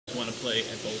play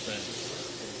at both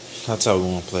ends? That's how we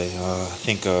want to play. I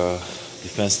think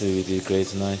defensively we did great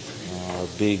tonight. Our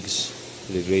bigs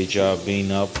did a great job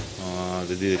being up.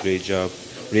 They did a great job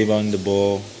rebounding the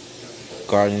ball,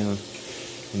 guarding,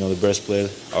 the best player,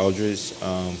 Aldridge.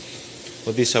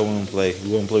 But this is how we want to play. We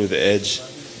want to play with the edge.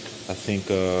 I think,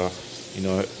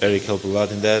 Eric helped a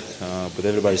lot in that. But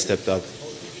everybody stepped up.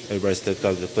 Everybody stepped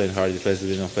up. They're playing hard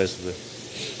defensively and offensively.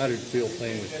 How did it feel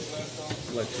playing with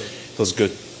Bledsoe? It was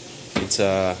good.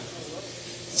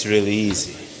 It's really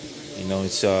easy.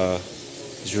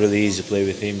 It's really easy to play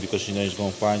with him because he's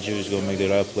going to find you. He's going to make the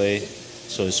right play.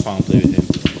 So it's fun to play with him.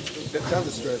 Down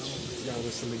the stretch,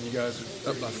 Giannis, you guys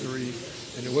were up by 3,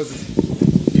 and there wasn't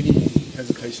any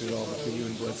hesitation at all between you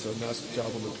and Bledsoe. Nice job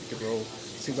on the pick and roll.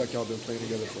 Seems like y'all been playing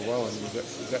together for a while. Is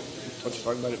that what you're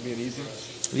talking about, it being easy?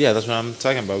 Yeah, that's what I'm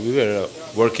talking about. We were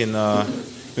working.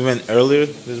 We went earlier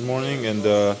this morning, and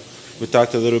we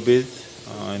talked a little bit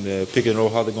in the pick and roll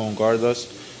how they're going to guard us.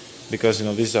 Because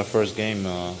this is our first game.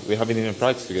 We haven't even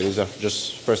practiced together. This is our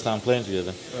just first time playing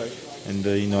together. Right. And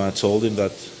I told him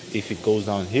that if it goes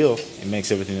downhill, it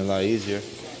makes everything a lot easier.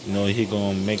 He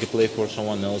gonna make a play for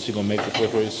someone else. He gonna make the play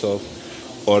for himself,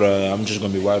 or I'm just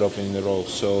gonna be wide open in the roll.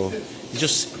 So it's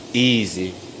just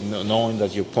easy, knowing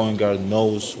that your point guard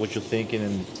knows what you're thinking,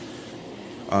 and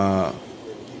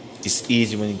it's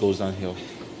easy when it goes downhill.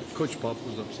 Coach Pop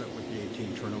was upset with the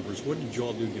 18 turnovers. What did you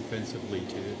all do defensively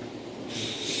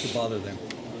to bother them?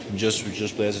 We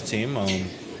just play as a team.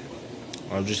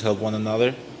 Or just help one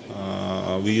another.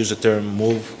 We use the term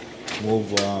move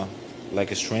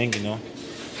like a string,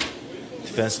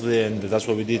 defensively, and that's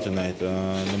what we did tonight.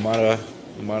 No matter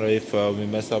if we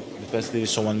messed up defensively, if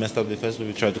someone messed up defensively,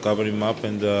 we tried to cover him up,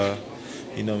 and it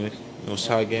was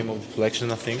a high game of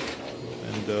deflection, I think,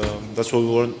 and that's what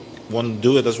we want to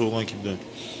do. It. That's what we're going to keep doing.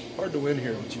 Hard to win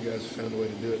here, but you guys found a way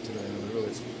to do it tonight. Really,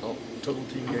 it's a total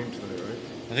team game tonight, right?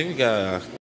 I think we got